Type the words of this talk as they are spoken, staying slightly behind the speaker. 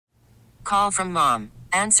Call from mom.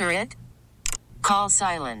 Answer it. Call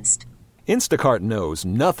silenced. Instacart knows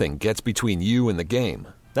nothing gets between you and the game.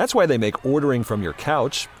 That's why they make ordering from your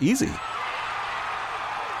couch easy.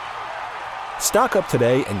 Stock up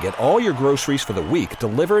today and get all your groceries for the week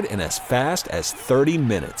delivered in as fast as 30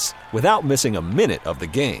 minutes without missing a minute of the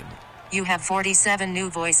game. You have 47 new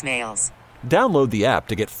voicemails. Download the app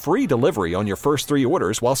to get free delivery on your first 3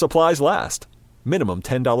 orders while supplies last. Minimum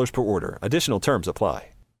 $10 per order. Additional terms apply.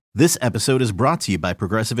 This episode is brought to you by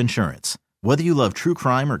Progressive Insurance. Whether you love true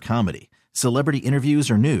crime or comedy, celebrity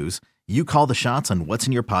interviews or news, you call the shots on what's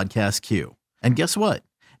in your podcast queue. And guess what?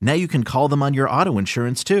 Now you can call them on your auto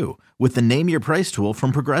insurance too with the Name Your Price tool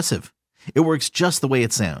from Progressive. It works just the way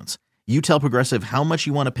it sounds. You tell Progressive how much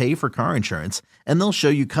you want to pay for car insurance, and they'll show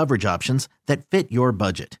you coverage options that fit your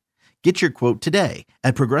budget. Get your quote today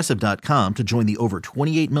at Progressive.com to join the over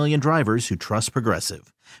 28 million drivers who trust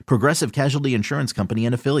Progressive. Progressive Casualty Insurance Company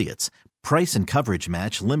and Affiliates. Price and coverage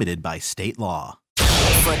match limited by state law.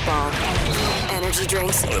 Football, energy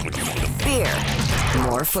drinks, beer,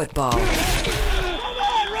 more football.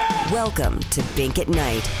 Welcome to Bink at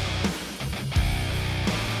Night.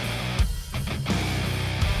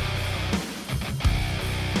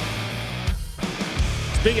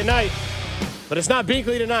 It's Bink at Night, but it's not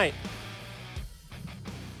Binkley tonight.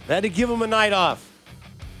 I had to give him a night off.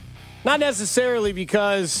 Not necessarily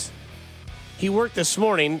because he worked this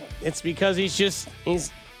morning. It's because he's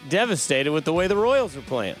devastated with the way the Royals are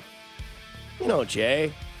playing. You know,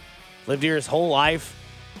 Jay. Lived here his whole life.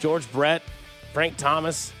 George Brett, Frank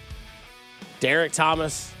Thomas, Derek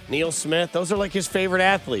Thomas, Neil Smith. Those are like his favorite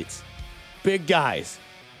athletes. Big guys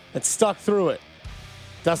that stuck through it.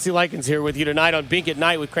 Dusty Likens here with you tonight on Bink at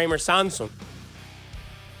Night with Kramer Sansom.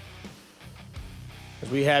 As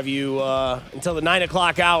we have you until the 9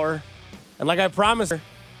 o'clock hour. And like I promised,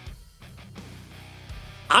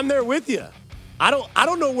 I'm there with you. I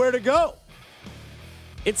don't know where to go.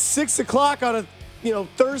 It's 6 o'clock on a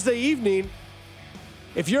Thursday evening.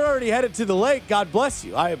 If you're already headed to the lake, God bless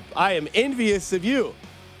you. I am envious of you.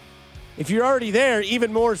 If you're already there,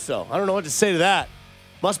 even more so. I don't know what to say to that.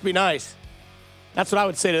 Must be nice. That's what I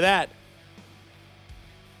would say to that.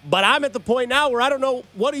 But I'm at the point now where I don't know,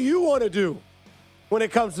 what do you want to do when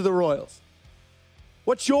it comes to the Royals?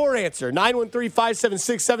 What's your answer?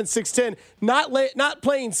 913-576-7610. Not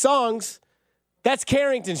playing songs. That's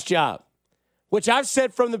Carrington's job, which I've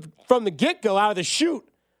said from the get-go out of the chute.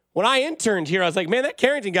 When I interned here, I was like, man, that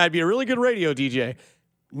Carrington guy would be a really good radio DJ.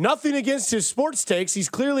 Nothing against his sports takes. He's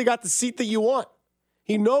clearly got the seat that you want.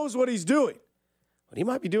 He knows what he's doing. But he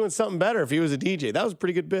might be doing something better if he was a DJ. That was a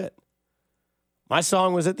pretty good bit. My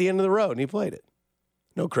song was At the End of the Road, and he played it.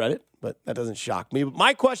 No credit, but that doesn't shock me. But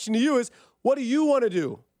my question to you is, what do you want to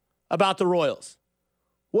do about the Royals?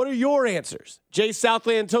 What are your answers? Jay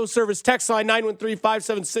Southland Tow Service text line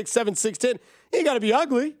 913-576-7610. You ain't got to be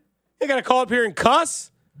ugly. You ain't got to call up here and cuss.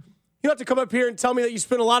 You don't have to come up here and tell me that you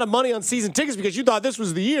spent a lot of money on season tickets because you thought this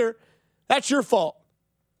was the year. That's your fault.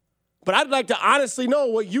 But I'd like to honestly know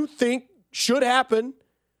what you think should happen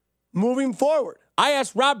moving forward. I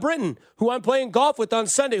asked Rob Britton, who I'm playing golf with on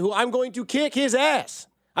Sunday, who I'm going to kick his ass.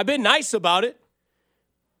 I've been nice about it,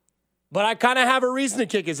 but I kind of have a reason to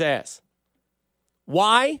kick his ass.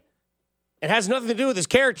 Why? It has nothing to do with his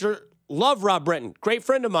character. Love Rob Britton. Great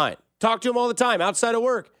friend of mine. Talk to him all the time outside of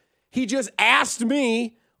work. He just asked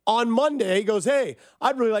me on Monday, he goes, hey,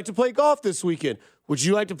 I'd really like to play golf this weekend. Would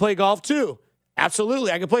you like to play golf too?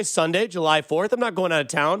 Absolutely. I can play Sunday, July 4th. I'm not going out of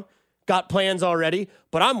town. Got plans already,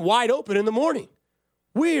 but I'm wide open in the morning.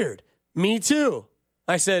 Weird. Me too.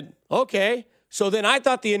 I said, okay. So then I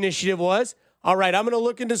thought the initiative was, all right, I'm going to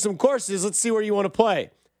look into some courses. Let's see where you want to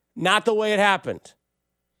play. Not the way it happened.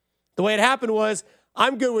 The way it happened was,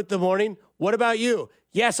 I'm good with the morning. What about you?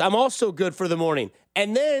 Yes, I'm also good for the morning.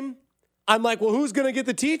 And then I'm like, well, who's going to get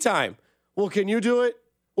the tee time? Well, can you do it?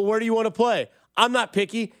 Well, where do you want to play? I'm not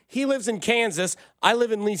picky. He lives in Kansas. I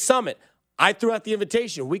live in Lee Summit. I threw out the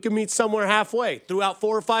invitation. We could meet somewhere halfway. Threw out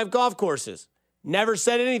 4 or 5 golf courses. Never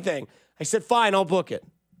said anything. I said, fine, I'll book it.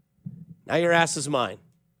 Now your ass is mine.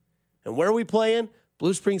 And where are we playing?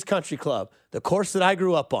 Blue Springs Country Club, the course that I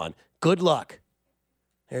grew up on. Good luck.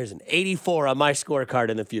 There's an 84 on my scorecard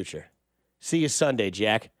in the future. See you Sunday,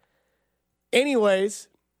 Jack. Anyways,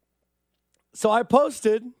 so I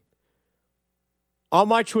posted on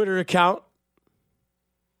my Twitter account,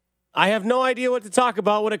 I have no idea what to talk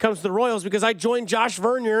about when it comes to the Royals because I joined Josh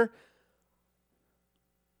Vernier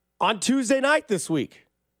on Tuesday night this week.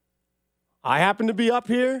 I happen to be up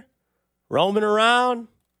here, roaming around,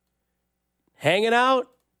 hanging out.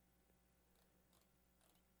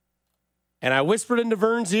 And I whispered into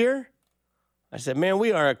Vern's ear, I said, man,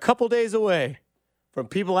 we are a couple days away from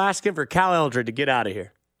people asking for Cal Eldred to get out of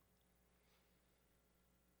here.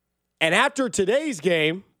 And after today's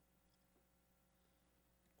game,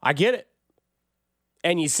 I get it.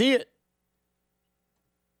 And you see it.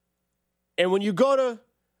 And when you go to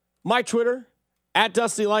my Twitter, at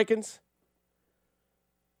Dusty Likens,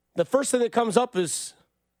 the first thing that comes up is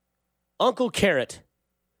Uncle Carrot.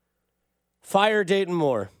 Fire Dayton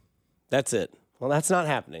Moore. That's it. Well, that's not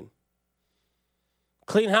happening.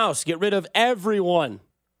 Clean house. Get rid of everyone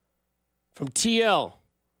from TL.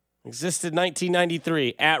 Existed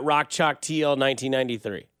 1993 at Rock Chalk TL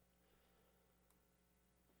 1993.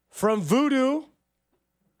 From Voodoo,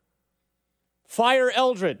 fire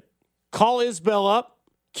Eldred. Call Isbell up.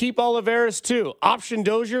 Keep Oliveras too. Option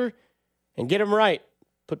Dozier and get him right.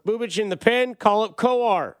 Put Bubic in the pen. Call up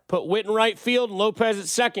Coar. Put Witt in right field and Lopez at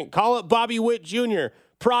second. Call up Bobby Witt Jr.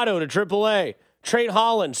 Prado to AAA. Trade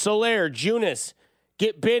Holland, Soler, Junis.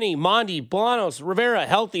 Get Benny, Mondi, Blanos, Rivera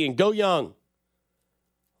healthy and go young.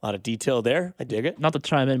 A lot of detail there. I dig it. Not to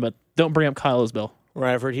chime in, but don't bring up Kyle Isbell.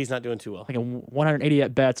 Right, I've heard he's not doing too well. Like 180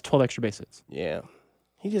 at bats, 12 extra bases. Yeah.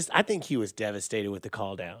 I think he was devastated with the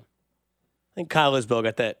call down. I think Kyle Isbell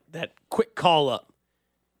got that quick call up.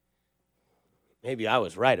 Maybe I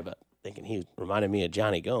was right about thinking he reminded me of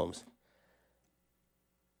Johnny Gomes.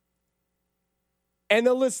 And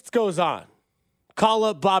the list goes on. Call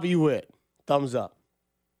up Bobby Witt. Thumbs up.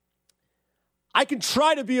 I can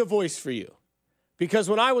try to be a voice for you. Because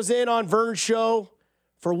when I was in on Vern's show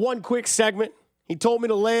for one quick segment, he told me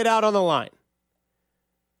to lay it out on the line.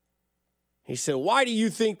 He said, why do you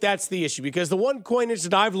think that's the issue? Because the one coinage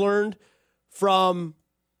that I've learned from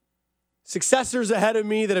successors ahead of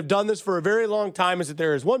me that have done this for a very long time is that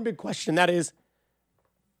there is one big question. That is,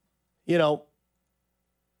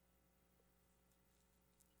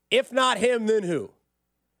 if not him, then who?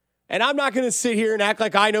 And I'm not going to sit here and act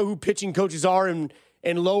like I know who pitching coaches are in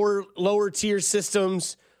lower tier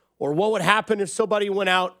systems or what would happen if somebody went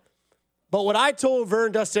out. But what I told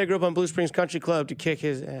Vern Dusty, I grew up on Blue Springs Country Club, to kick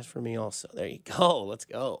his ass for me also. There you go. Let's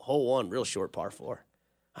go. Hole one, real short par four.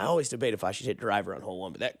 I always debate if I should hit driver on hole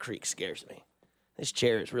one, but that creek scares me. This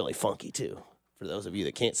chair is really funky, too, for those of you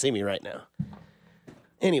that can't see me right now.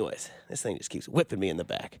 Anyways, this thing just keeps whipping me in the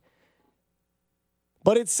back.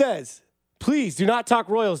 But it says, please do not talk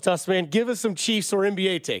Royals, Dustman. Give us some Chiefs or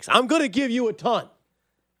NBA takes. I'm going to give you a ton.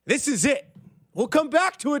 This is it. We'll come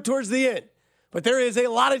back to it towards the end. But there is a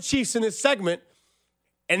lot of Chiefs in this segment,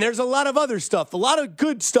 and there's a lot of other stuff. A lot of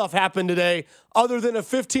good stuff happened today other than a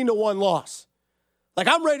 15-1 loss. Like,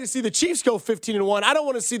 I'm ready to see the Chiefs go 15-1. I don't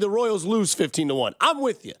want to see the Royals lose 15-1. I'm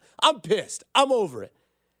with you. I'm pissed. I'm over it.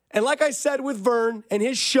 And like I said with Vern and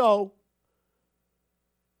his show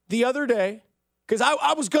the other day, because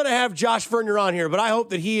I was going to have Josh Vernier on here, but I hope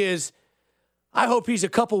that he's a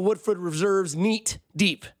couple Woodford reserves neat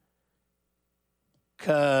deep.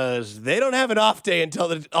 Because they don't have an off day until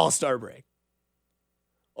the All-Star break.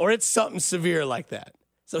 Or it's something severe like that.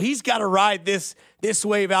 So he's got to ride this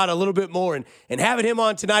wave out a little bit more. And having him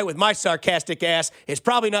on tonight with my sarcastic ass is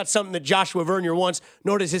probably not something that Joshua Vernier wants,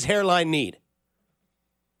 nor does his hairline need.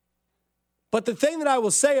 But the thing that I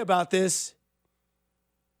will say about this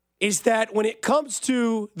is that when it comes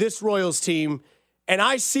to this Royals team, and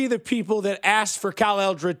I see the people that asked for Cal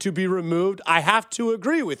Eldred to be removed, I have to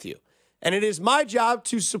agree with you. And it is my job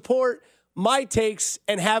to support my takes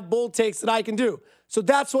and have bold takes that I can do. So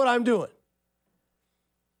that's what I'm doing.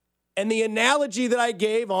 And the analogy that I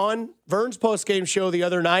gave on Vern's postgame show the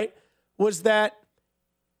other night was that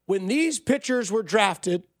when these pitchers were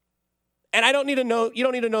drafted, and you don't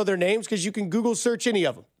need to know their names because you can Google search any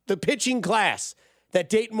of them, the pitching class that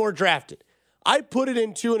Dayton Moore drafted. I put it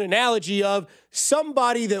into an analogy of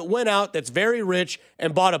somebody that went out that's very rich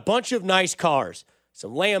and bought a bunch of nice cars.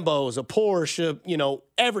 Some Lambos, a Porsche,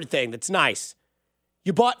 everything that's nice.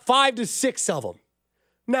 You bought 5 to 6 of them.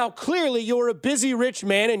 Now, clearly, you're a busy rich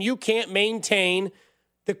man and you can't maintain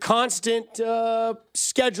the constant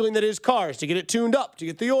scheduling that is cars, to get it tuned up, to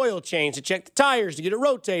get the oil changed, to check the tires, to get it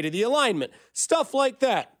rotated, the alignment, stuff like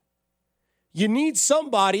that. You need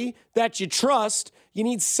somebody that you trust. You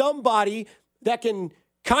need somebody that can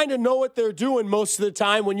kind of know what they're doing most of the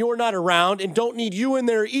time when you're not around and don't need you in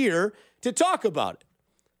their ear to talk about it.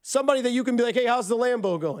 Somebody that you can be like, hey, how's the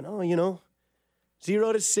Lambo going? Oh,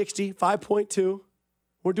 0 to 60, 5.2.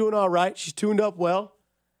 We're doing all right. She's tuned up well.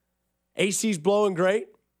 AC's blowing great.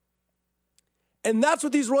 And that's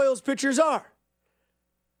what these Royals pitchers are.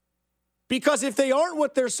 Because if they aren't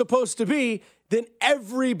what they're supposed to be, then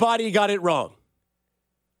everybody got it wrong.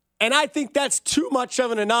 And I think that's too much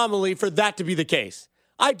of an anomaly for that to be the case.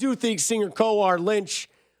 I do think Singer, Coar, Lynch,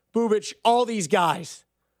 Bubich, all these guys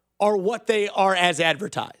are what they are as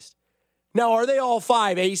advertised. Now, are they all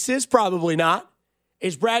 5 aces? Probably not.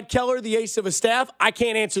 Is Brad Keller the ace of a staff? I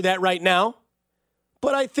can't answer that right now.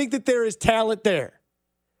 But I think that there is talent there.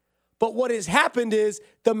 But what has happened is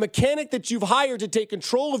the mechanic that you've hired to take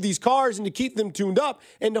control of these cars and to keep them tuned up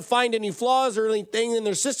and to find any flaws or anything in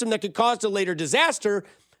their system that could cause a later disaster,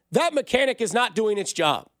 that mechanic is not doing its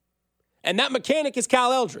job. And that mechanic is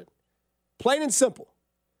Cal Eldred. Plain and simple.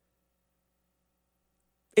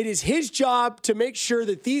 It is his job to make sure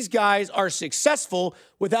that these guys are successful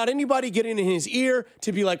without anybody getting in his ear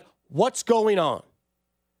to be like, what's going on?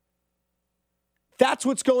 That's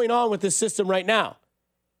what's going on with this system right now.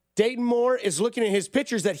 Dayton Moore is looking at his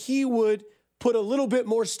pitchers that he would put a little bit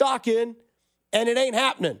more stock in, and it ain't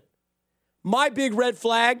happening. My big red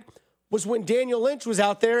flag was when Daniel Lynch was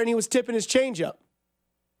out there and he was tipping his changeup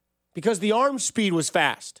because the arm speed was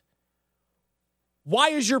fast. Why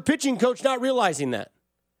is your pitching coach not realizing that?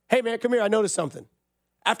 Hey, man, come here. I noticed something.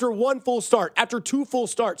 After 1 full start, after 2 full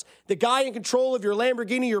starts, the guy in control of your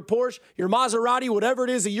Lamborghini, your Porsche, your Maserati, whatever it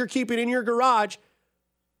is that you're keeping in your garage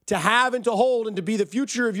to have and to hold and to be the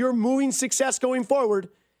future of your moving success going forward,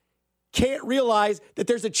 can't realize that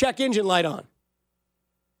there's a check engine light on.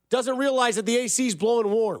 Doesn't realize that the AC is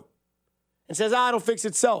blowing warm and says, it'll fix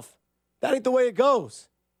itself. That ain't the way it goes.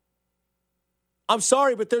 I'm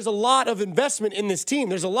sorry, but there's a lot of investment in this team.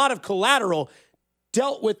 There's a lot of collateral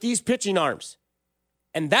dealt with these pitching arms.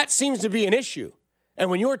 And that seems to be an issue. And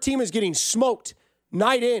when your team is getting smoked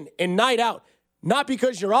night in and night out, not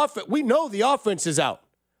because your offense, we know the offense is out.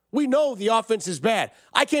 We know the offense is bad.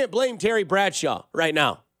 I can't blame Terry Bradshaw right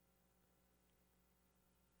now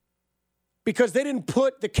because they didn't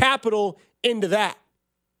put the capital into that.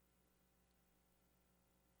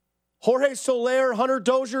 Jorge Soler, Hunter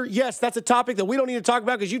Dozier, yes, that's a topic that we don't need to talk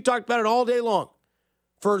about because you've talked about it all day long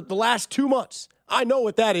for the last 2 months. I know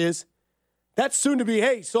what that is. That's soon to be,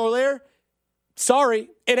 hey, Soler, sorry,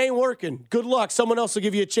 it ain't working. Good luck. Someone else will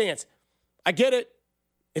give you a chance. I get it.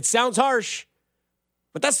 It sounds harsh,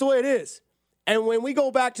 but that's the way it is. And when we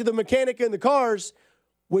go back to the mechanic in the cars,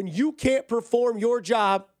 when you can't perform your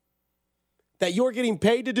job that you're getting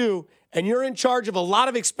paid to do and you're in charge of a lot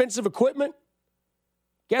of expensive equipment,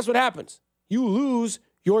 guess what happens? You lose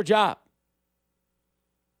your job.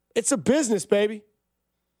 It's a business, baby.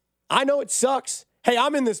 I know it sucks. Hey,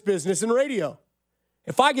 I'm in this business in radio.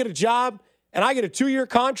 If I get a job and I get a 2-year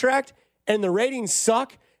contract and the ratings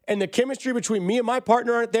suck and the chemistry between me and my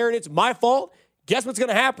partner aren't there and it's my fault, guess what's going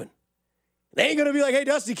to happen? They ain't going to be like, hey,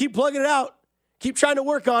 Dusty, keep plugging it out. Keep trying to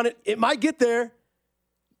work on it. It might get there.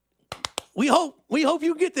 We hope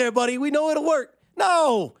you get there, buddy. We know it'll work.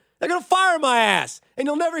 No, they're going to fire my ass and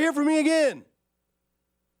you'll never hear from me again.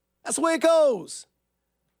 That's the way it goes.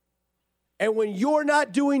 And when you're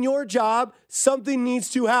not doing your job, something needs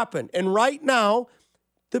to happen. And right now,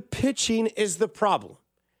 the pitching is the problem.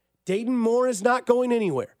 Dayton Moore is not going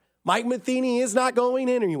anywhere. Mike Matheny is not going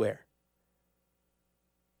anywhere.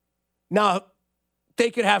 Now, they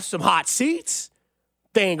could have some hot seats.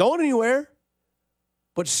 They ain't going anywhere.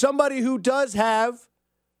 But somebody who does have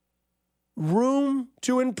room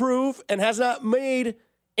to improve and has not made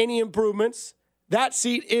any improvements, that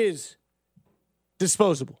seat is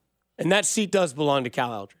disposable. And that seat does belong to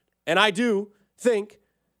Cal Eldred. And I do think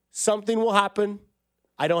something will happen.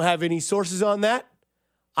 I don't have any sources on that.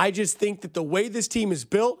 I just think that the way this team is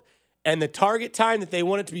built and the target time that they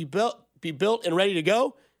want it to be built and ready to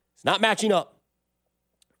go, it's not matching up.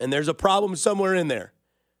 And there's a problem somewhere in there.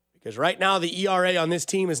 Because right now the ERA on this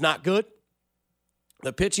team is not good.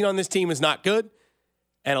 The pitching on this team is not good.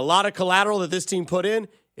 And a lot of collateral that this team put in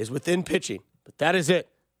is within pitching. But that is it.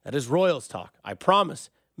 That is Royals talk. I promise.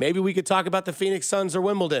 Maybe we could talk about the Phoenix Suns or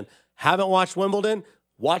Wimbledon. Haven't watched Wimbledon.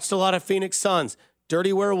 Watched a lot of Phoenix Suns.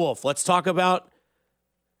 Dirty Werewolf. Let's talk about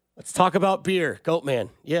beer. Goatman.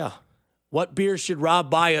 Yeah. What beer should Rob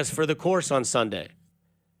buy us for the course on Sunday?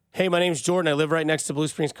 Hey, my name's Jordan. I live right next to Blue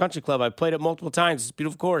Springs Country Club. I've played it multiple times. It's a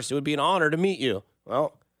beautiful course. It would be an honor to meet you.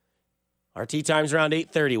 Well, our tee time's around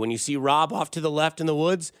 8:30. When you see Rob off to the left in the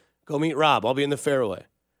woods, go meet Rob. I'll be in the fairway.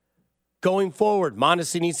 Going forward,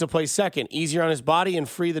 Mondesi needs to play second, easier on his body, and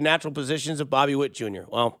free the natural positions of Bobby Witt Jr.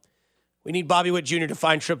 Well, we need Bobby Witt Jr. to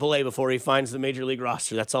find AAA before he finds the Major League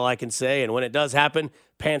roster. That's all I can say. And when it does happen,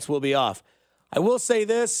 pants will be off. I will say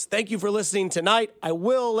this. Thank you for listening tonight. I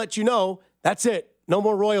will let you know that's it. No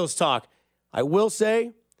more Royals talk. I will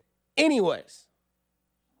say, anyways,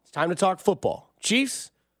 it's time to talk football.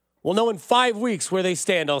 Chiefs, we'll know in 5 weeks where they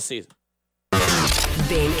stand all season.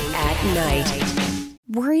 Bink at night.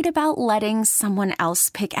 Worried about letting someone else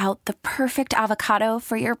pick out the perfect avocado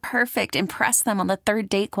for your perfect impress them on the third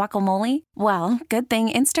date guacamole? Well, good thing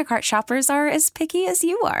Instacart shoppers are as picky as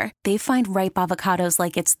you are. They find ripe avocados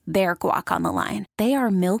like it's their guac on the line. They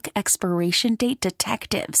are milk expiration date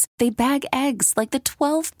detectives. They bag eggs like the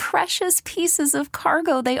 12 precious pieces of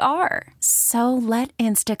cargo they are. So let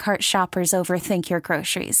Instacart shoppers overthink your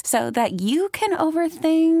groceries so that you can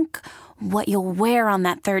overthink what you'll wear on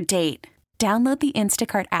that third date. Download the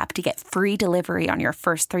Instacart app to get free delivery on your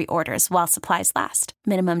first 3 orders while supplies last.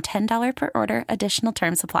 Minimum $10 per order. Additional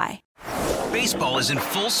terms apply. Baseball is in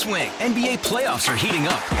full swing. NBA playoffs are heating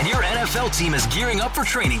up, and your NFL team is gearing up for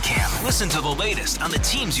training camp. Listen to the latest on the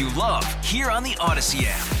teams you love here on the Odyssey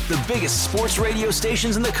app. The biggest sports radio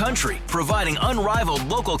stations in the country, providing unrivaled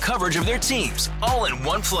local coverage of their teams, all in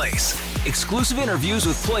one place. Exclusive interviews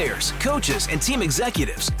with players, coaches, and team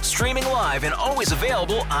executives, streaming live and always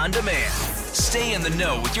available on demand. Stay in the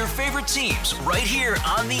know with your favorite teams right here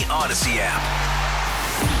on the Odyssey app.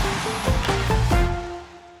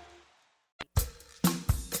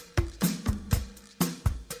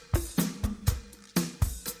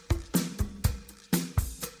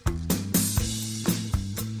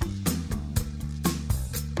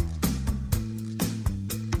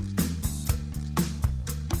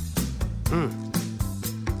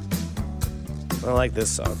 I like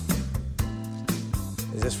this song.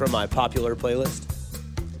 Is this from my popular playlist?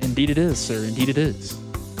 Indeed it is, sir. Indeed it is.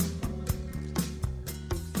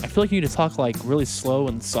 I feel like you need to talk like really slow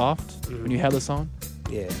and soft when you have this on.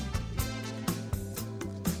 Yeah.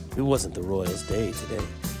 It wasn't the Royals' day today.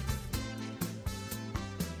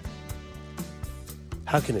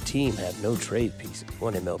 How can a team have no trade pieces?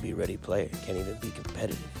 One MLB-ready player can't even be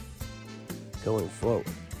competitive. Going forward,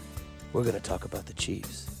 we're going to talk about the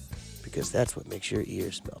Chiefs, because that's what makes your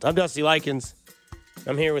ears melt. I'm Dusty Likens.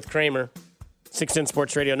 I'm here with Kramer, 610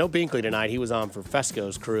 Sports Radio. No Binkley tonight. He was on for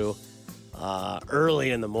Fesco's crew early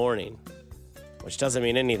in the morning, which doesn't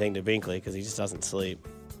mean anything to Binkley because he just doesn't sleep.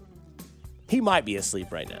 He might be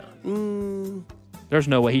asleep right now. There's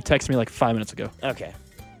no way. He texted me like 5 minutes ago. Okay.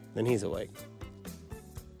 Then he's awake.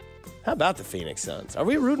 How about the Phoenix Suns? Are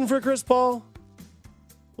we rooting for Chris Paul?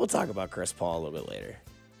 We'll talk about Chris Paul a little bit later.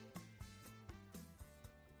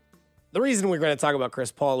 The reason we're going to talk about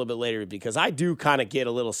Chris Paul a little bit later is because I do kind of get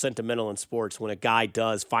a little sentimental in sports when a guy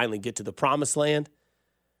does finally get to the promised land.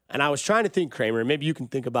 And I was trying to think, Kramer, maybe you can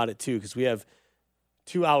think about it too, because we have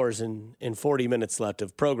 2 hours and 40 minutes left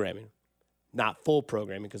of programming. Not full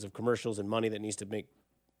programming because of commercials and money that needs to make,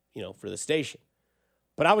 for the station.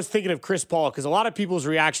 But I was thinking of Chris Paul because a lot of people's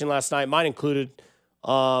reaction last night, mine included,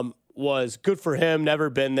 was good for him, never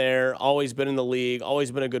been there, always been in the league,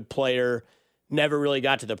 always been a good player. Never really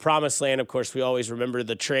got to the promised land. Of course, we always remember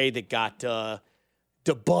the trade that got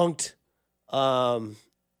debunked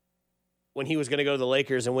when he was going to go to the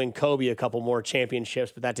Lakers and win Kobe a couple more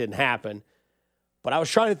championships, but that didn't happen. But I was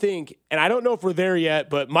trying to think, and I don't know if we're there yet,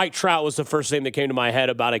 but Mike Trout was the first name that came to my head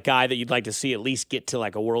about a guy that you'd like to see at least get to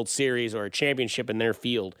like a World Series or a championship in their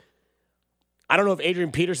field. I don't know if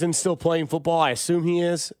Adrian Peterson's still playing football. I assume he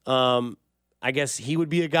is. I guess he would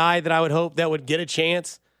be a guy that I would hope that would get a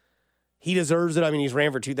chance. He deserves it. I mean, he's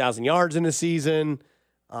ran for 2,000 yards in a season.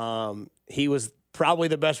 He was probably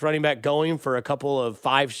the best running back going for a couple of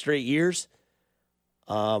 5 straight years,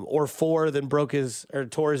 or 4. Then tore his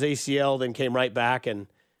ACL, then came right back and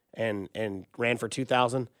ran for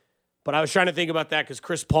 2,000. But I was trying to think about that because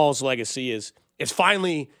Chris Paul's legacy he's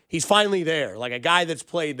finally there. Like a guy that's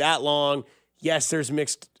played that long. Yes, there's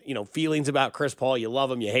mixed feelings about Chris Paul. You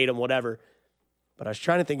love him, you hate him, whatever. But I was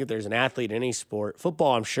trying to think if there's an athlete in any sport.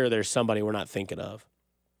 Football, I'm sure there's somebody we're not thinking of.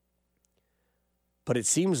 But it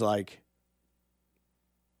seems like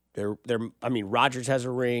Rodgers has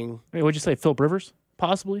a ring. Wait, what'd you say, Philip Rivers?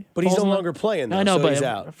 Possibly? But he's no longer playing, though, I know, so but he's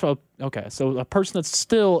out. Okay, so a person that's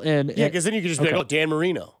still in. Yeah, because then you could just be like, Dan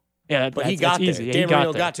Marino. Yeah, but he got there. Easy. Dan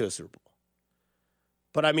Marino got to a Super Bowl.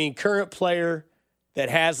 But, I mean, current player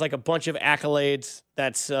that has like a bunch of accolades,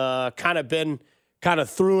 that's kind of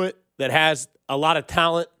through it, that has a lot of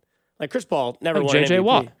talent. Like Chris Paul never won J.J. MVP.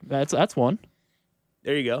 Watt. That's one.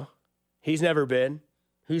 There you go. He's never been.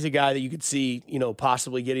 He's a guy that you could see,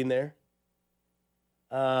 possibly getting there.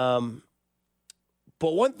 But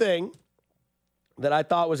one thing that I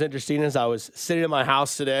thought was interesting is I was sitting in my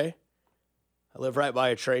house today. I live right by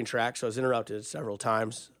a train track, so I was interrupted several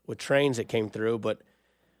times with trains that came through. But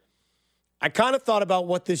I kind of thought about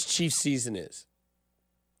what this Chiefs season is.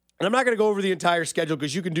 And I'm not going to go over the entire schedule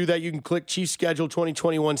because you can do that. You can click Chiefs schedule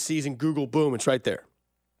 2021 season, Google, boom, it's right there.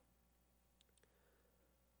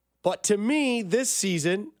 But to me, this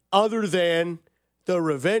season, other than the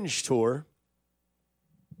revenge tour,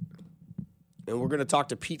 and we're going to talk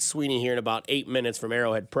to Pete Sweeney here in about 8 minutes from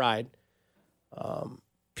Arrowhead Pride.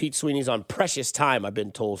 Pete Sweeney's on precious time, I've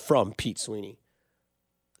been told, from Pete Sweeney.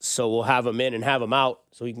 So we'll have him in and have him out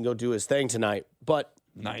so he can go do his thing tonight. But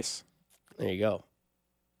Nice. there you go.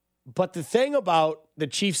 But the thing about the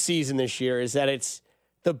Chiefs season this year is that it's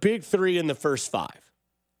the big three in the first five.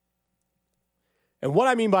 And what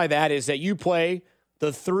I mean by that is that you play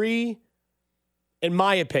the three, in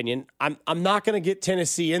my opinion, I'm not going to get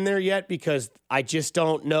Tennessee in there yet because I just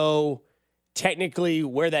don't know technically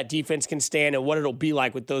where that defense can stand and what it'll be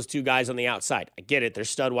like with those two guys on the outside. I get it. They're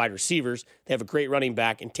stud wide receivers. They have a great running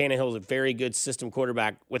back, and Tannehill's a very good system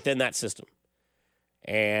quarterback within that system.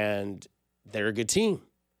 And they're a good team.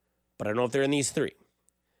 But I don't know if they're in these three.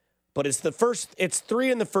 But it's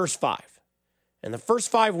three in the first five. In the first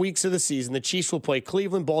 5 weeks of the season, the Chiefs will play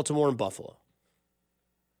Cleveland, Baltimore, and Buffalo.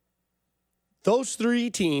 Those three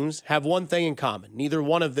teams have one thing in common. Neither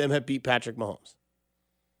one of them have beat Patrick Mahomes.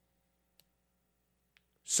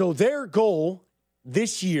 So their goal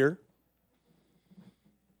this year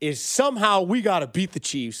is somehow we got to beat the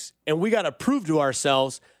Chiefs, and we got to prove to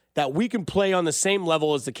ourselves that we can play on the same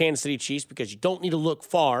level as the Kansas City Chiefs because you don't need to look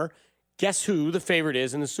far. Guess who the favorite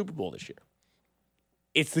is in the Super Bowl this year?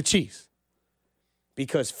 It's the Chiefs.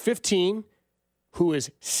 Because 15, who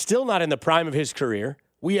is still not in the prime of his career,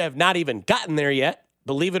 we have not even gotten there yet,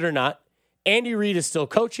 believe it or not. Andy Reid is still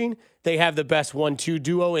coaching. They have the best 1-2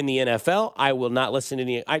 duo in the NFL. I will not listen to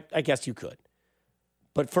any. I guess you could.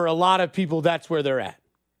 But for a lot of people, that's where they're at.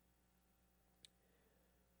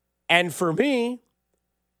 And for me,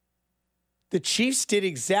 the Chiefs did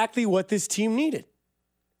exactly what this team needed.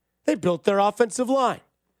 They built their offensive line.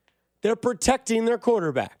 They're protecting their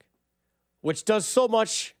quarterback, which does so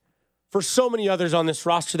much for so many others on this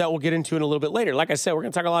roster that we'll get into in a little bit later. Like I said, we're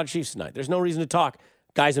going to talk a lot of Chiefs tonight. There's no reason to talk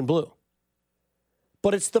guys in blue.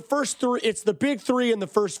 But it's the first three. It's the big three in the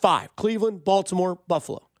first five: Cleveland, Baltimore,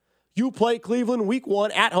 Buffalo. You play Cleveland week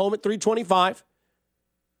 1 at home at 3:25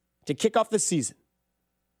 to kick off the season.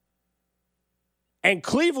 And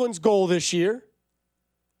Cleveland's goal this year,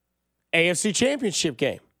 AFC Championship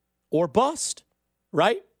game or bust,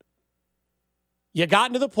 right? You got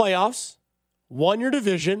into the playoffs, won your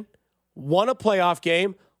division, won a playoff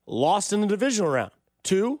game, lost in the divisional round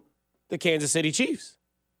to the Kansas City Chiefs.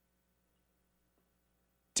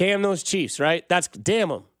 Damn those Chiefs, right? Damn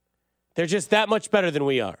them. They're just that much better than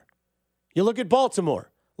we are. You look at Baltimore.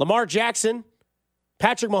 Lamar Jackson,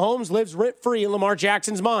 Patrick Mahomes lives rent-free in Lamar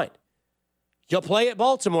Jackson's mind. You'll play at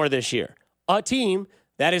Baltimore this year, a team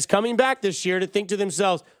that is coming back this year to think to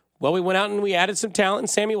themselves, well, we went out and we added some talent in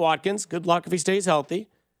Sammy Watkins. Good luck if he stays healthy.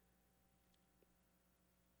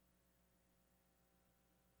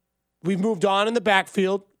 We've moved on in the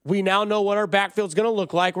backfield. We now know what our backfield's going to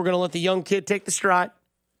look like. We're going to let the young kid take the stride.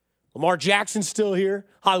 Lamar Jackson's still here.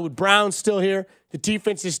 Hollywood Brown's still here. The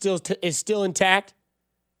defense is still intact.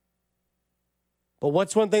 But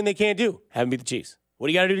what's one thing they can't do? Have them beat the Chiefs. What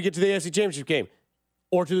do you got to do to get to the AFC Championship game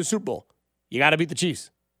or to the Super Bowl? You got to beat the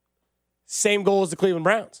Chiefs. Same goal as the Cleveland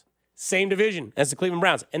Browns. Same division as the Cleveland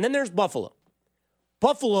Browns. And then there's Buffalo.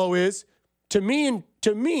 Buffalo is, to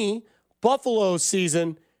me, Buffalo's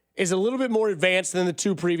season is a little bit more advanced than the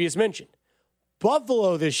two previous mentioned.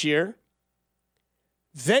 Buffalo this year,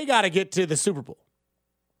 they got to get to the Super Bowl.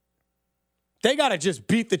 They got to just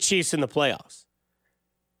beat the Chiefs in the playoffs.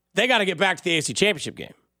 They got to get back to the AFC Championship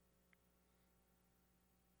game.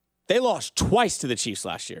 They lost twice to the Chiefs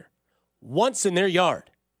last year. Once in their yard.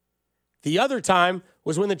 The other time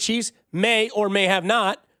was when the Chiefs may or may have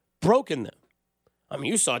not broken them. I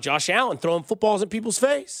mean, you saw Josh Allen throwing footballs in people's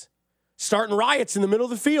face, starting riots in the middle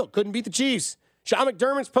of the field. Couldn't beat the Chiefs. Sean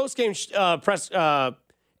McDermott's postgame press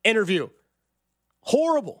interview.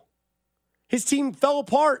 Horrible. His team fell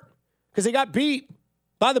apart because they got beat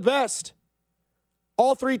by the best.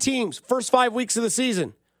 All three teams, first 5 weeks of the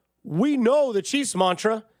season. We know the Chiefs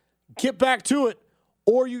mantra, get back to it,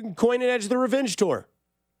 or you can coin it as the revenge tour.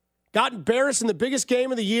 Got embarrassed in the biggest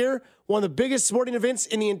game of the year, one of the biggest sporting events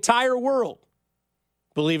in the entire world.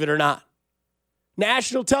 Believe it or not.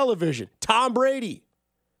 National television, Tom Brady.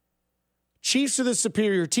 Chiefs are the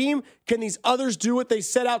superior team. Can these others do what they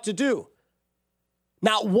set out to do?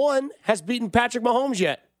 Not one has beaten Patrick Mahomes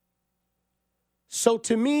yet. So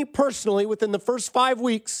to me personally, within the first 5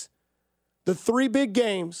 weeks, the three big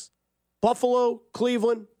games, Buffalo,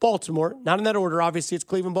 Cleveland, Baltimore, not in that order, obviously it's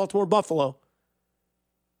Cleveland, Baltimore, Buffalo.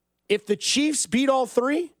 If the Chiefs beat all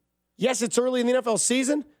three, yes, it's early in the NFL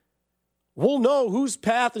season, we'll know whose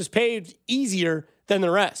path is paved easier than the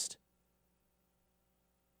rest.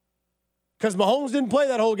 Because Mahomes didn't play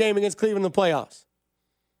that whole game against Cleveland in the playoffs.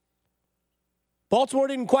 Baltimore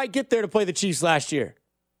didn't quite get there to play the Chiefs last year.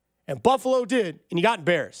 And Buffalo did, and you got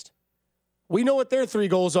embarrassed. We know what their 3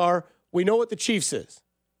 goals are. We know what the Chiefs is.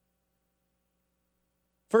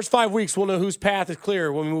 First 5 weeks, we'll know whose path is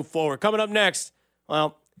clear when we move forward. Coming up next,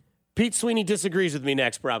 well, Pete Sweeney disagrees with me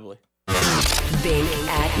next, probably. Bink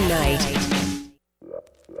at Night.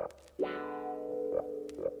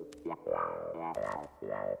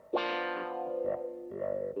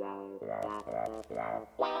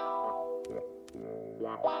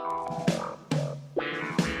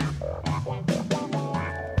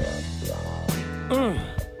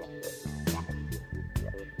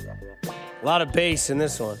 A lot of bass in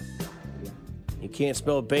this one. You can't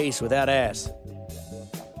spell bass without ass.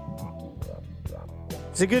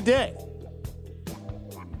 It's a good day.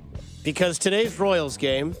 Because today's Royals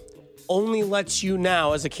game only lets you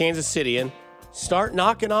now, as a Kansas Cityan, start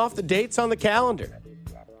knocking off the dates on the calendar.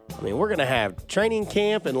 I mean, we're going to have training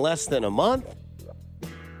camp in less than a month.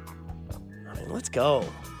 I mean, let's go.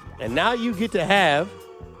 And now you get to have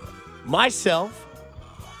myself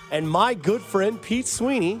and my good friend Pete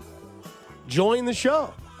Sweeney join the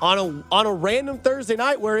show on a random Thursday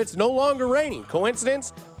night where it's no longer raining.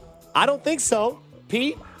 Coincidence? I don't think so.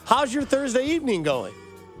 Pete, how's your Thursday evening going?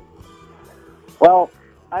 Well,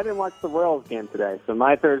 I didn't watch the Royals game today, so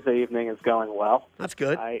my Thursday evening is going well. That's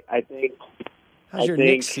good. I think. How's your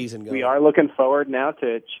Knicks season going? We are looking forward now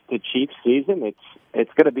to the Chiefs season.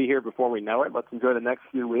 It's going to be here before we know it. Let's enjoy the next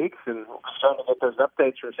few weeks, and we're starting to get those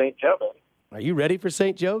updates from St. Joe, baby. Are you ready for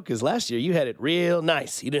St. Joe? Because last year you had it real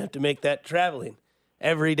nice. You didn't have to make that traveling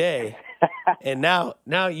every day. And now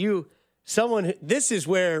this is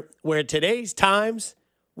where today's times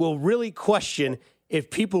will really question if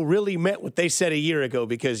people really meant what they said a year ago,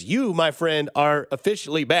 because you, my friend, are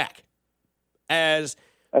officially back as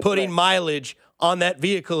putting mileage on that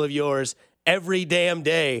vehicle of yours every damn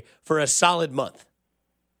day for a solid month.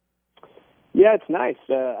 Yeah, it's nice.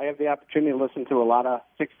 I have the opportunity to listen to a lot of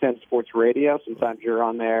 610 Sports Radio. Sometimes you're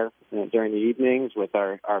on there during the evenings with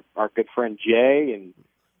our good friend Jay and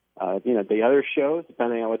the other shows.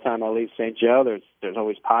 Depending on what time I leave St. Joe, there's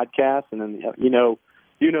always podcasts, and then you know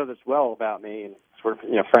this well about me, and sort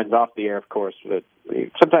of friends off the air, of course. But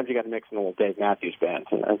sometimes you got to mix in a little Dave Matthews Band,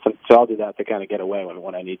 and so I'll do that to kind of get away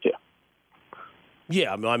when I need to.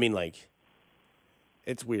 Yeah, I mean, like,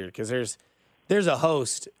 it's weird because there's a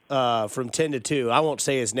host from 10 to 2. I won't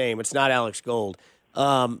say his name. It's not Alex Gold,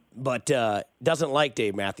 but doesn't like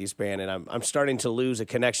Dave Matthews Band, and I'm starting to lose a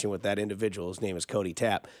connection with that individual. His name is Cody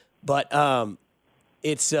Tapp. But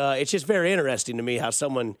it's just very interesting to me how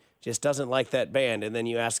someone just doesn't like that band, and then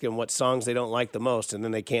you ask them what songs they don't like the most, and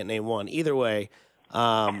then they can't name one. Either way,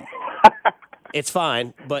 it's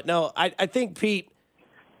fine. But no, I think, Pete,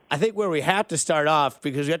 where we have to start off,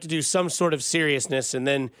 because we have to do some sort of seriousness, and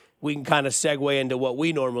then we can kind of segue into what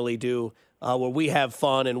we normally do, where we have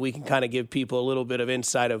fun and we can kind of give people a little bit of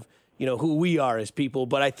insight of who we are as people.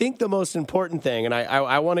 But I think the most important thing, and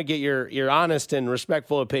I want to get your honest and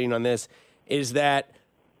respectful opinion on this, is that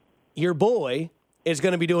your boy is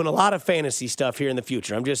going to be doing a lot of fantasy stuff here in the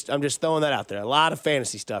future. I'm just throwing that out there. A lot of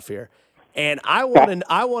fantasy stuff here, and I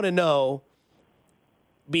want to know,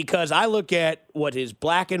 because I look at what is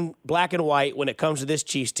black and white when it comes to this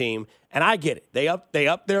Chiefs team, and I get it. They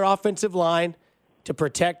up their offensive line to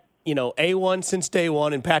protect, A1 since day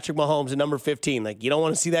one, and Patrick Mahomes at number 15. Like, you don't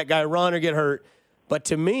want to see that guy run or get hurt. But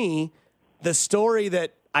to me, the story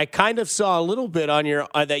that I kind of saw a little bit on your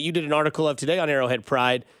that you did an article of today on Arrowhead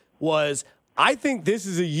Pride was, I think this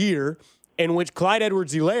is a year in which Clyde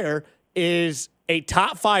Edwards-Helaire is a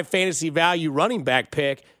top 5 fantasy value running back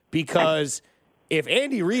pick, because if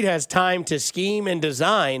Andy Reid has time to scheme and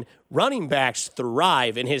design, running backs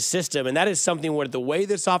thrive in his system, and that is something where the way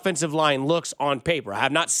this offensive line looks on paper, I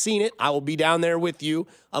have not seen it. I will be down there with you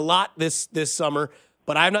a lot this summer,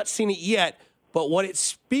 but I have not seen it yet. But what it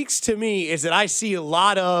speaks to me is that I see a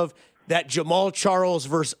lot of that Jamal Charles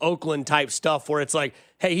versus Oakland type stuff where it's like,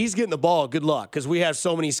 hey, he's getting the ball, good luck, because we have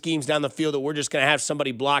so many schemes down the field that we're just going to have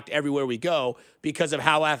somebody blocked everywhere we go because of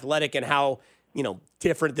how athletic and how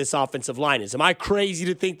different this offensive line is. Am I crazy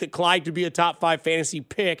to think that Clyde could be a top 5 fantasy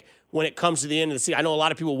pick when it comes to the end of the season? I know a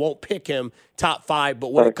lot of people won't pick him top 5,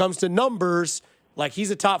 but when it comes to numbers, like, he's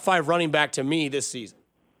a top 5 running back to me this season.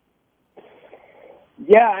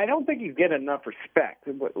 Yeah, I don't think he's getting enough respect.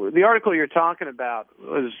 The article you're talking about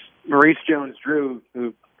was Maurice Jones-Drew, who,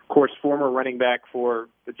 of course, former running back for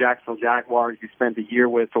the Jacksonville Jaguars. He spent a year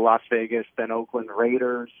with the Las Vegas, then Oakland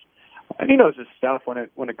Raiders. And he knows his stuff when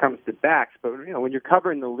it comes to backs. But when you're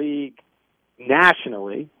covering the league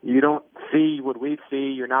nationally, you don't see what we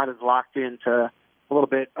see. You're not as locked into a little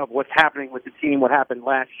bit of what's happening with the team, what happened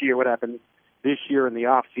last year, what happened this year in the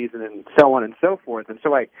off season and so on and so forth. And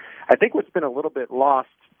so I think what's been a little bit lost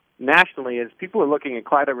nationally is people are looking at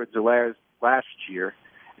Clyde Edwards-Helaire's last year,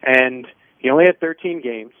 and he only had 13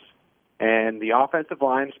 games, and the offensive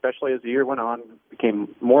line, especially as the year went on,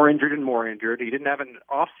 became more injured and more injured. He didn't have an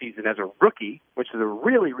off season as a rookie, which is a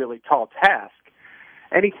really, really tall task,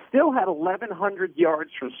 and he still had 1,100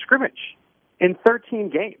 yards from scrimmage in 13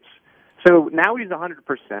 games. So now he's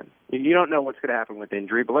 100%. You don't know what's going to happen with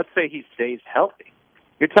injury, but let's say he stays healthy.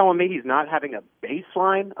 You're telling me he's not having a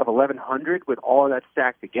baseline of 1,100 with all of that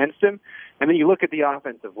stacked against him? And then you look at the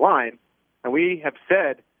offensive line, and we have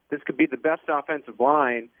said this could be the best offensive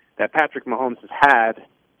line that Patrick Mahomes has had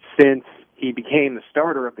since he became the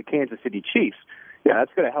starter of the Kansas City Chiefs. Yeah,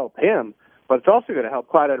 that's going to help him, but it's also going to help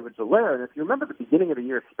Clyde Edwards-Helaire. And if you remember the beginning of the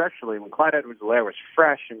year, especially when Clyde Edwards-Helaire was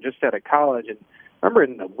fresh and just out of college, and remember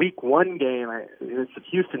in the Week 1 game, it was the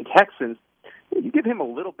Houston Texans, you give him a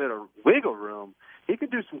little bit of wiggle room, he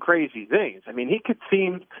could do some crazy things. I mean, he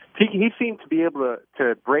seemed to be able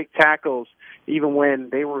to break tackles even when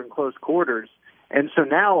they were in close quarters. And so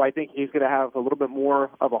now I think he's going to have a little bit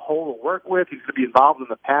more of a hole to work with. He's going to be involved in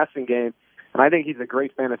the passing game, and I think he's a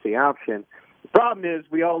great fantasy option. The problem is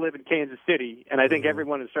we all live in Kansas City, and I think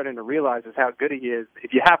everyone is starting to realize is how good he is.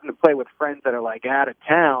 If you happen to play with friends that are like out of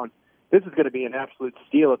town, this is going to be an absolute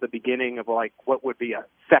steal at the beginning of like what would be a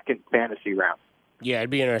second fantasy round. Yeah,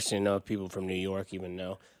 it'd be interesting to know if people from New York even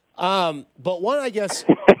know. But one, I guess,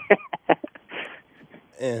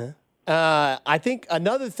 I think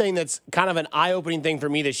another thing that's kind of an eye-opening thing for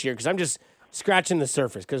me this year, because I'm just scratching the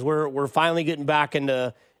surface, because we're finally getting back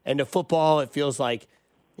into football. It feels like,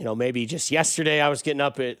 maybe just yesterday I was getting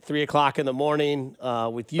up at 3 o'clock in the morning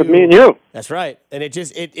with you. With me and you. That's right. And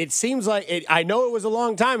it seems like I know it was a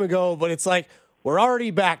long time ago, but it's like we're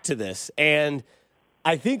already back to this. And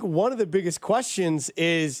I think one of the biggest questions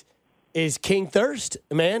is King Thirst,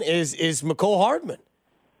 man, is McCole Hardman.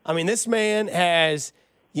 I mean, this man has,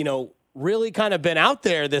 really kind of been out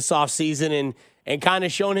there this offseason and kind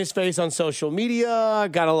of shown his face on social media,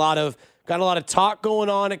 got a lot of talk going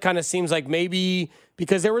on. It kind of seems like maybe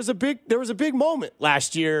because there was a big moment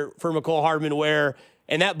last year for McCole Hardman where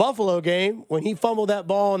in that Buffalo game when he fumbled that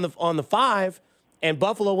ball on the 5 and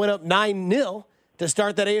Buffalo went up 9-0 to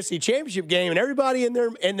start that AFC Championship game, and everybody in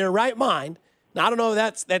their right mind. Now I don't know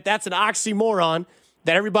if that's an oxymoron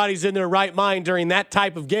that everybody's in their right mind during that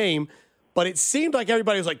type of game, but it seemed like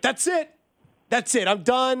everybody was like, "That's it, I'm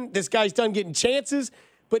done. This guy's done getting chances."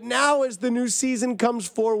 But now, as the new season comes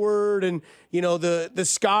forward, and the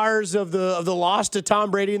scars of the loss to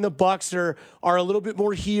Tom Brady and the Bucs are a little bit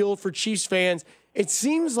more healed for Chiefs fans, it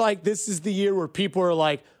seems like this is the year where people are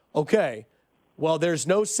like, "Okay, well, there's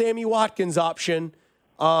no Sammy Watkins option.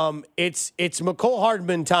 It's McCole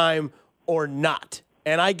Hardman time or not."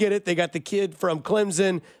 And I get it. They got the kid from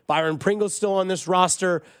Clemson, Byron Pringle's still on this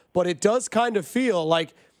roster, but it does kind of feel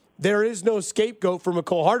like there is no scapegoat for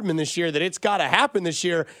McCole Hardman this year, that it's got to happen this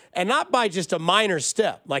year, and not by just a minor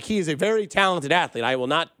step. Like, he is a very talented athlete. I will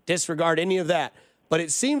not disregard any of that. But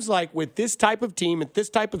it seems like with this type of team, and this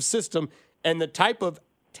type of system, and the type of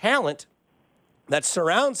talent that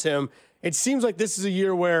surrounds him, it seems like this is a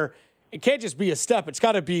year where it can't just be a step. It's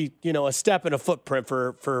got to be, a step and a footprint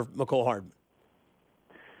for McCole Hardman.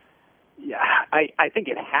 Yeah, I think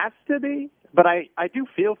it has to be, but I do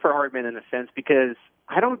feel for Hardman in a sense, because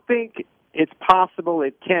I don't think it's possible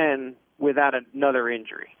it can without another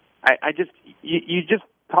injury. You just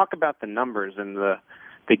talk about the numbers and the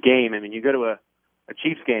game. I mean, you go to a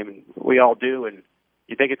Chiefs game, and we all do, and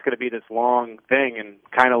you think it's going to be this long thing, and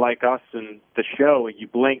kind of like us and the show, you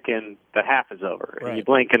blink and the half is over, right. And you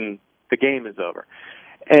blink and the game is over.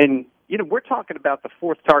 And, we're talking about the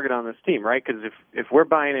fourth target on this team, right? Because if we're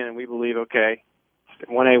buying in and we believe, okay,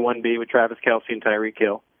 1A, 1B with Travis Kelce and Tyreek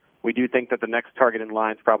Hill, we do think that the next target in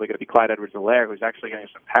line is probably going to be Clyde Edwards-Helaire, who's actually getting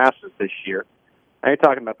some passes this year. Now you're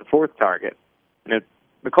talking about the fourth target. And if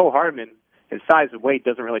McCole Hardman, his size and weight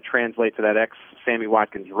doesn't really translate to that ex-Sammy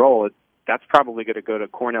Watkins role, that's probably going to go to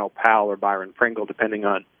Cornell Powell or Byron Pringle, depending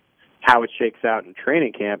on how it shakes out in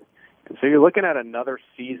training camp. And so you're looking at another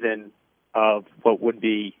season of what would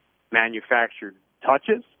be manufactured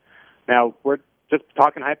touches. Now, we're just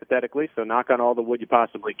talking hypothetically, so knock on all the wood you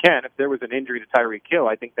possibly can. If there was an injury to Tyreek Hill,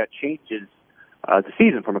 I think that changes the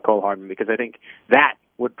season for McCole Hardman, because I think that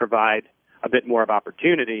would provide a bit more of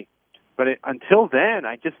opportunity. But until then,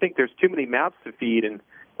 I just think there's too many mouths to feed, and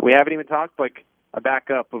we haven't even talked like a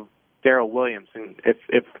backup of Darrell Williams. And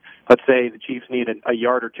if let's say the Chiefs need a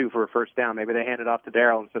yard or two for a first down, maybe they hand it off to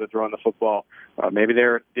Darrell instead of throwing the football. Maybe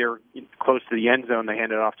they're close to the end zone, they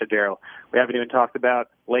hand it off to Darrell. We haven't even talked about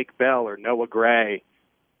Lake Bell or Noah Gray.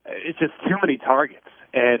 it's just too many targets,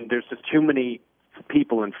 and there's just too many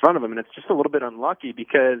people in front of him, and it's just a little bit unlucky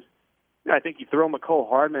because I think you throw McCole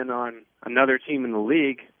Hardman on another team in the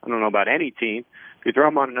league. I don't know about any team. If you throw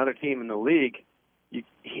him on another team in the league,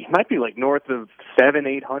 he might be like north of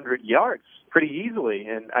 700-800 yards pretty easily,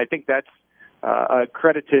 and I think that's a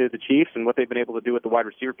credit to the Chiefs and what they've been able to do with the wide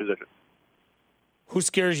receiver position. Who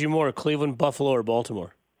scares you more, Cleveland, Buffalo, or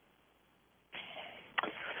Baltimore?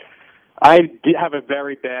 I have a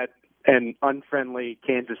very bad and unfriendly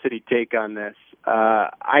Kansas City take on this.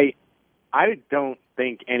 I don't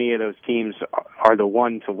think any of those teams are the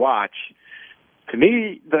one to watch. To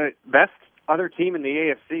me, the best other team in the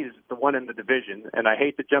AFC is the one in the division, and I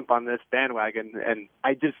hate to jump on this bandwagon. And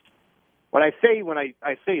what I say when I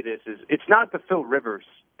say this is it's not the Phil Rivers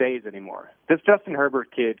days anymore. This Justin Herbert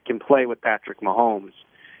kid can play with Patrick Mahomes,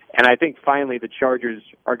 and I think finally the Chargers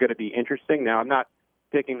are going to be interesting. Now, I'm not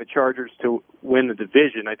picking the Chargers to win the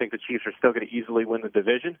division. I think the Chiefs are still going to easily win the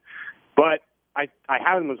division, but I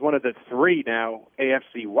have them as one of the three now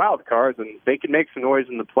AFC wild cards, and they can make some noise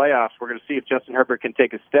in the playoffs. We're going to see if Justin Herbert can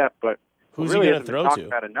take a step, but who's he going to throw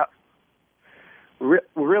to? What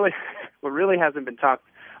really hasn't been talked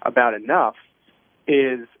about enough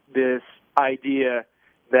is this idea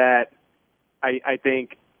that I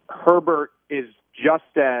think Herbert is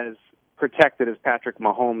just as protected as Patrick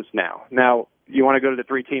Mahomes now. Now, you want to go to the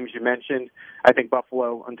three teams you mentioned. I think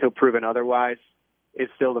Buffalo, until proven otherwise, is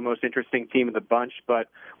still the most interesting team of the bunch. But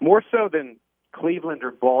more so than Cleveland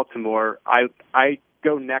or Baltimore, I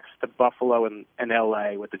go next to Buffalo and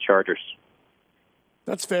L.A. with the Chargers.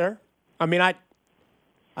 That's fair. I mean, I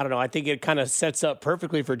don't know. I think it kind of sets up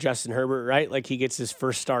perfectly for Justin Herbert, right? Like he gets his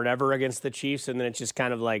first start ever against the Chiefs, and then it's just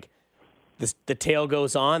kind of like the tail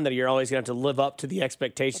goes on that you're always going to have to live up to the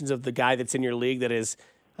expectations of the guy that's in your league that is,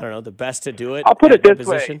 I don't know, the best to do it. I'll put it this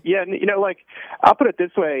way. Yeah, I'll put it this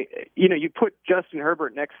way. You put Justin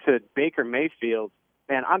Herbert next to Baker Mayfield,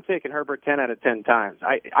 and I'm taking Herbert 10 out of 10 times.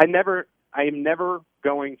 I am never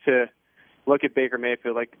going to look at Baker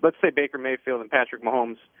Mayfield. Like, let's say Baker Mayfield and Patrick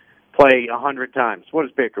Mahomes play 100 times. What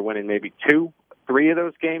is Baker winning? Maybe 2, 3 of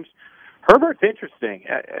those games? Herbert's interesting.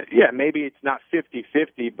 Maybe it's not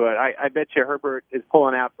 50-50, but I bet you Herbert is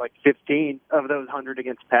pulling out like 15 of those 100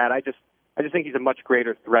 against Pat. I just think he's a much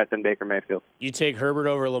greater threat than Baker Mayfield. You take Herbert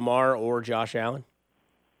over Lamar or Josh Allen?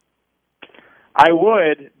 I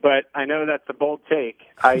would, but I know that's a bold take.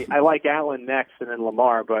 I like Allen next and then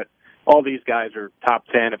Lamar, but all these guys are top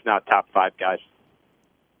 10, if not top 5 guys.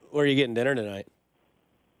 Where are you getting dinner tonight?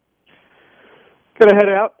 Gonna head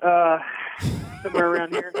out somewhere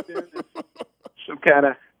around here. Some kind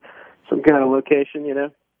of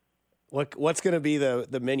location, What's gonna be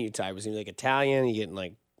the menu type? Is it like Italian? Are you getting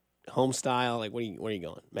like home style? Like where are you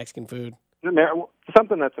going? Mexican food?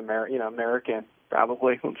 Something that's American,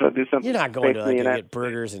 probably. We'll try to do something. You're not going to get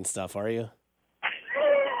burgers and stuff, are you?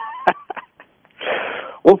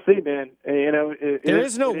 We'll see, man. There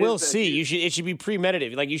is no we'll see. It should be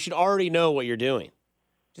premeditated. Like you should already know what you're doing.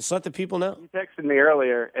 Just let the people know. You texted me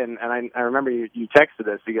earlier, and I remember you texted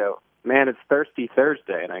us. You go, man, it's Thirsty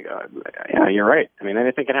Thursday. And I go, yeah, you're right. I mean,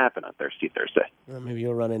 anything can happen on Thirsty Thursday. Well, maybe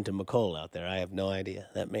you'll run into McCole out there. I have no idea.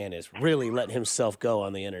 That man is really letting himself go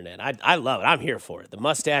on the internet. I love it. I'm here for it. The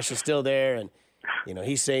mustache is still there, and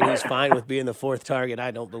he's saying he's fine with being the fourth target.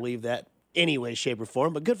 I don't believe that any way, shape, or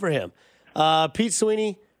form, but good for him. Pete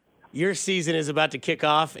Sweeney, your season is about to kick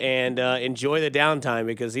off, and enjoy the downtime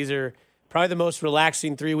because these are probably the most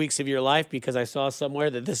relaxing 3 weeks of your life because I saw somewhere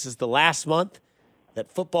that this is the last month that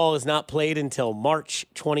football is not played until March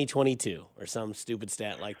 2022 or some stupid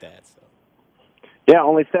stat like that. So. Yeah,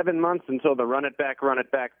 only 7 months until the Run It Back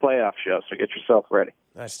playoff show, so get yourself ready.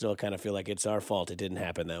 I still kind of feel like it's our fault it didn't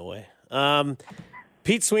happen that way.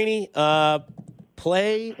 Pete Sweeney,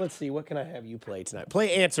 play. Let's see, what can I have you play tonight?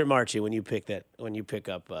 Play Answer Marchie when you pick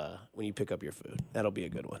up your food. That'll be a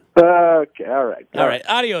good one. Okay, all right. All right.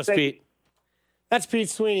 Adios, Pete. That's Pete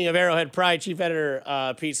Sweeney of Arrowhead Pride, chief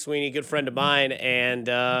editor Pete Sweeney, good friend of mine, and,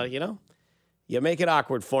 you make it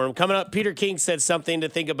awkward for him. Coming up, Peter King said something to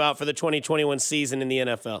think about for the 2021 season in the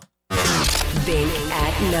NFL. Bink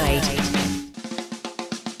at night.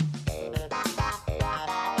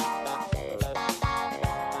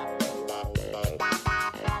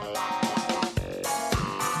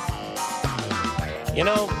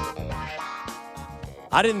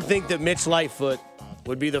 I didn't think that Mitch Lightfoot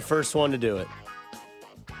would be the first one to do it.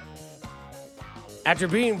 After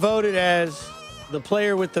being voted as the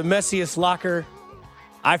player with the messiest locker,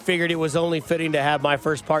 I figured it was only fitting to have my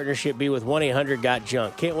first partnership be with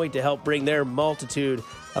 1-800-GOT-JUNK. Can't wait to help bring their multitude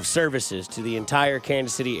of services to the entire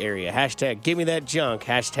Kansas City area. Hashtag give me that junk,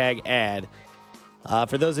 hashtag ad.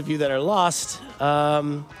 For those of you that are lost,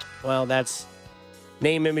 well, that's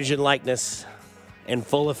name, image, and likeness in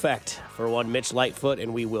full effect for one Mitch Lightfoot,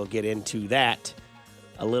 and we will get into that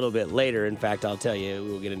a little bit later. In fact, I'll tell you,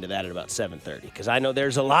 we'll get into that at about 7:30, because I know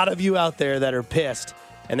there's a lot of you out there that are pissed,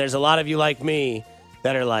 and there's a lot of you like me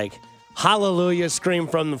that are like, hallelujah, scream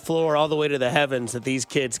from the floor all the way to the heavens that these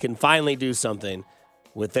kids can finally do something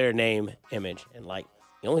with their name, image, and likeness.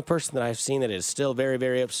 The only person that I've seen that is still very,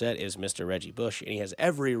 very upset is Mr. Reggie Bush, and he has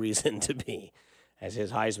every reason to be, as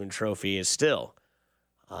his Heisman Trophy is still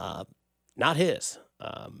not his.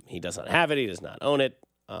 He does not have it. He does not own it,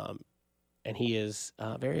 and he is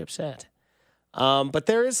very upset. But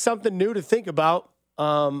there is something new to think about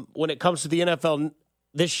when it comes to the NFL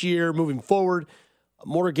this year moving forward.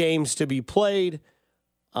 More games to be played.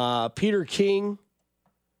 Peter King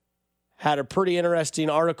had a pretty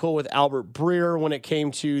interesting article with Albert Breer when it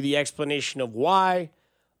came to the explanation of why.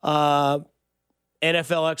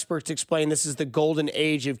 NFL experts explain this is the golden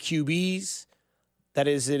age of QBs. That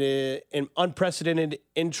is an unprecedented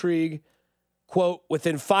intrigue. Quote,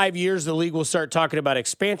 within 5 years, the league will start talking about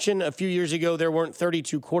expansion. A few years ago, there weren't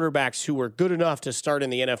 32 quarterbacks who were good enough to start in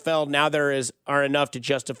the NFL. Now there are enough to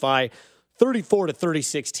justify 34 to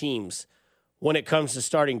 36 teams when it comes to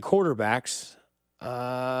starting quarterbacks.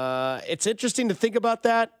 It's interesting to think about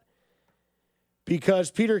that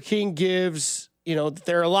because Peter King gives,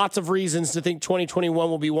 there are lots of reasons to think 2021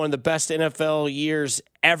 will be one of the best NFL years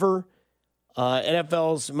ever.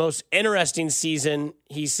 NFL's most interesting season,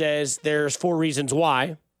 he says there's 4 reasons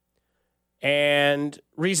why. And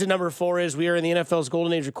reason number 4 is we are in the NFL's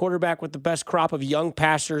golden age of quarterback with the best crop of young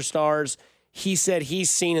passer stars he said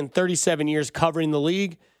he's seen in 37 years covering the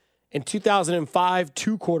league. In 2005,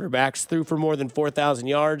 2 quarterbacks threw for more than 4,000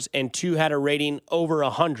 yards and 2 had a rating over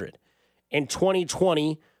 100. In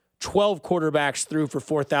 2020, 12 quarterbacks threw for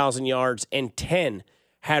 4,000 yards and 10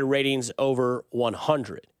 had ratings over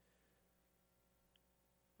 100.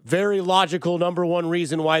 Very logical number 1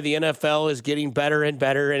 reason why the NFL is getting better and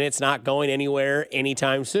better, and it's not going anywhere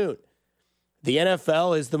anytime soon. The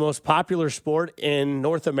NFL is the most popular sport in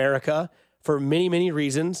North America for many, many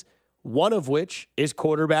reasons, one of which is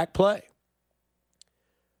quarterback play.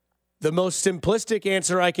 The most simplistic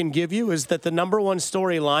answer I can give you is that the number 1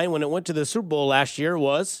 storyline when it went to the Super Bowl last year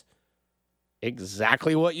was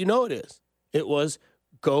exactly what you know it is. It was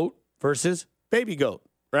GOAT versus baby GOAT,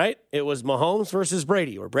 right? It was Mahomes versus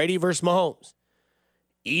Brady or Brady versus Mahomes.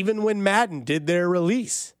 Even when Madden did their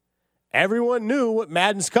release, everyone knew what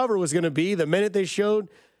Madden's cover was going to be the minute they showed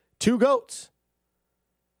 2 GOATs.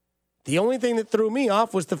 The only thing that threw me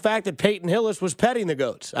off was the fact that Peyton Hillis was petting the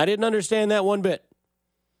GOATs. I didn't understand that one bit.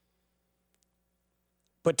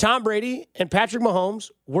 But Tom Brady and Patrick Mahomes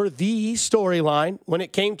were the storyline when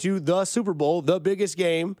it came to the Super Bowl, the biggest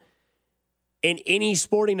game in any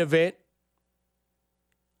sporting event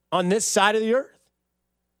on this side of the earth.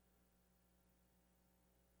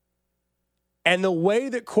 And the way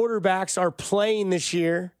that quarterbacks are playing this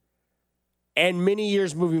year and many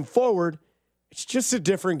years moving forward, it's just a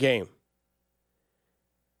different game.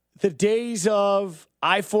 The days of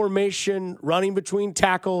I formation, running between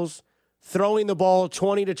tackles, throwing the ball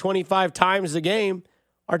 20 to 25 times a game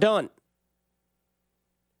are done.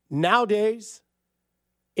 Nowadays,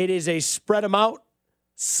 it is a spread them out,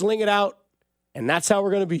 sling it out, and that's how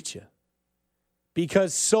we're going to beat you.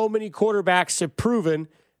 Because so many quarterbacks have proven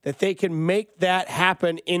that they can make that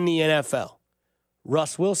happen in the NFL.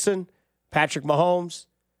 Russ Wilson, Patrick Mahomes,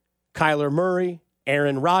 Kyler Murray,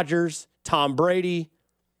 Aaron Rodgers, Tom Brady.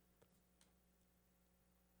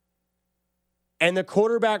 And the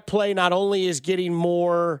quarterback play not only is getting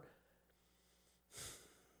more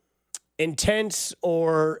intense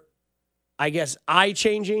or, I guess,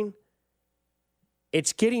 eye-changing,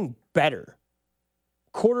 it's getting better.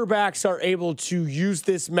 Quarterbacks are able to use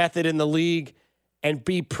this method in the league and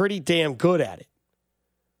be pretty damn good at it.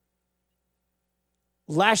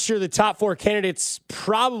 Last year, the top 4 candidates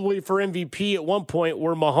probably for MVP at one point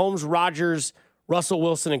were Mahomes, Rodgers, Russell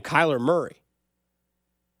Wilson, and Kyler Murray.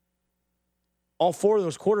 All 4 of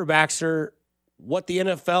those quarterbacks are what the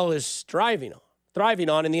NFL is thriving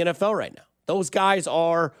on in the NFL right now. Those guys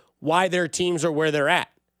are why their teams are where they're at.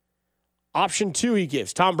 Option 2 he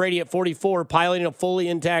gives, Tom Brady at 44, piloting a fully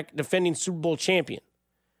intact defending Super Bowl champion.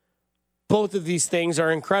 Both of these things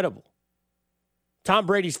are incredible. Tom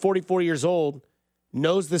Brady's 44 years old,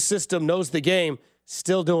 knows the system, knows the game,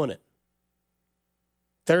 still doing it.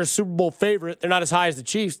 They're a Super Bowl favorite. They're not as high as the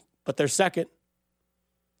Chiefs, but they're second.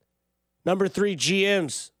 Number 3,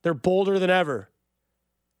 GMs. They're bolder than ever.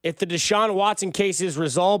 If the Deshaun Watson case is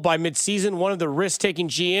resolved by midseason, one of the risk-taking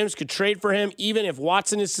GMs could trade for him even if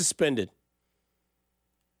Watson is suspended.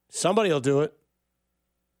 Somebody will do it.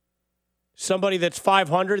 Somebody that's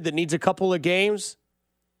 500 that needs a couple of games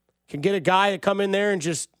can get a guy to come in there and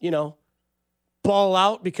just, ball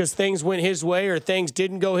out because things went his way or things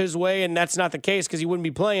didn't go his way, and that's not the case because he wouldn't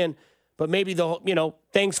be playing, but maybe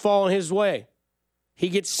things fall in his way. He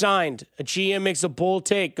gets signed. A GM makes a bold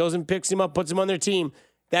take, goes and picks him up, puts him on their team.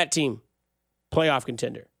 That team, playoff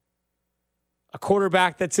contender. A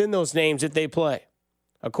quarterback that's in those names if they play.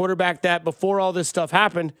 A quarterback that, before all this stuff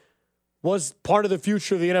happened, was part of the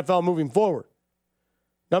future of the NFL moving forward.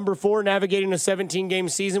 Number 4, navigating a 17-game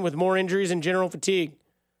season with more injuries and general fatigue.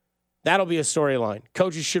 That'll be a storyline.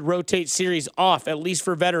 Coaches should rotate series off, at least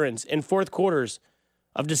for veterans, in fourth quarters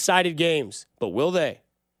of decided games. But will they?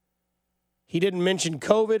 He didn't mention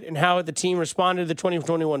COVID and how the team responded to the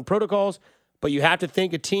 2021 protocols, but you have to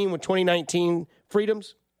think a team with 2019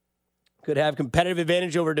 freedoms could have competitive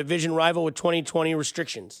advantage over a division rival with 2020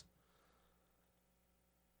 restrictions.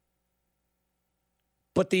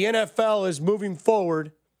 But the NFL is moving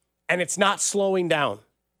forward, and it's not slowing down.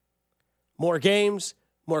 More games,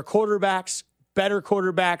 more quarterbacks, better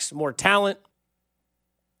quarterbacks, more talent.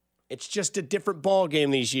 It's just a different ball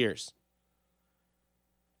game these years.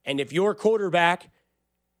 And if your quarterback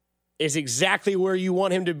is exactly where you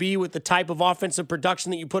want him to be with the type of offensive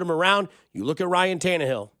production that you put him around, you look at Ryan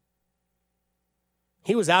Tannehill.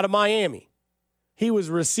 He was out of Miami. He was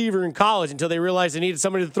a receiver in college until they realized they needed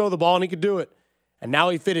somebody to throw the ball, and he could do it. And now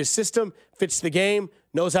he fit his system, fits the game,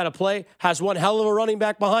 knows how to play, has one hell of a running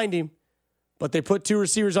back behind him. But they put 2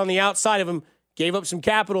 receivers on the outside of him, gave up some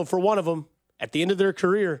capital for one of them at the end of their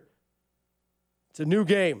career. It's a new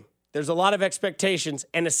game. There's a lot of expectations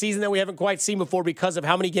and a season that we haven't quite seen before because of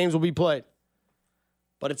how many games will be played.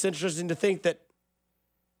 But it's interesting to think that,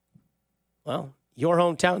 your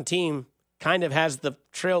hometown team kind of has the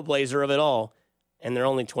trailblazer of it all, and they're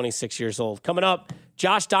only 26 years old. Coming up,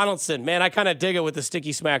 Josh Donaldson. Man, I kind of dig it with the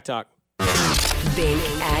sticky smack talk. Bink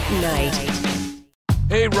at Night.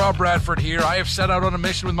 Hey, Rob Bradford here. I have set out on a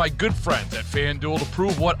mission with my good friends at FanDuel to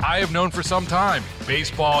prove what I have known for some time.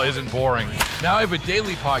 Baseball isn't boring. Now I have a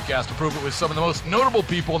daily podcast to prove it with some of the most notable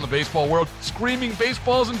people in the baseball world, screaming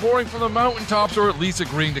baseball isn't boring from the mountaintops, or at least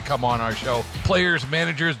agreeing to come on our show. Players,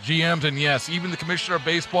 managers, GMs, and yes, even the commissioner of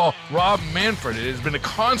baseball, Rob Manfred. It has been a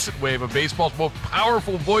constant wave of baseball's most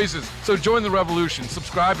powerful voices. So join the revolution.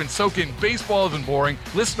 Subscribe and soak in Baseball Isn't Boring.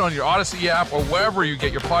 Listen on your Odyssey app or wherever you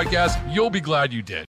get your podcasts. You'll be glad you did.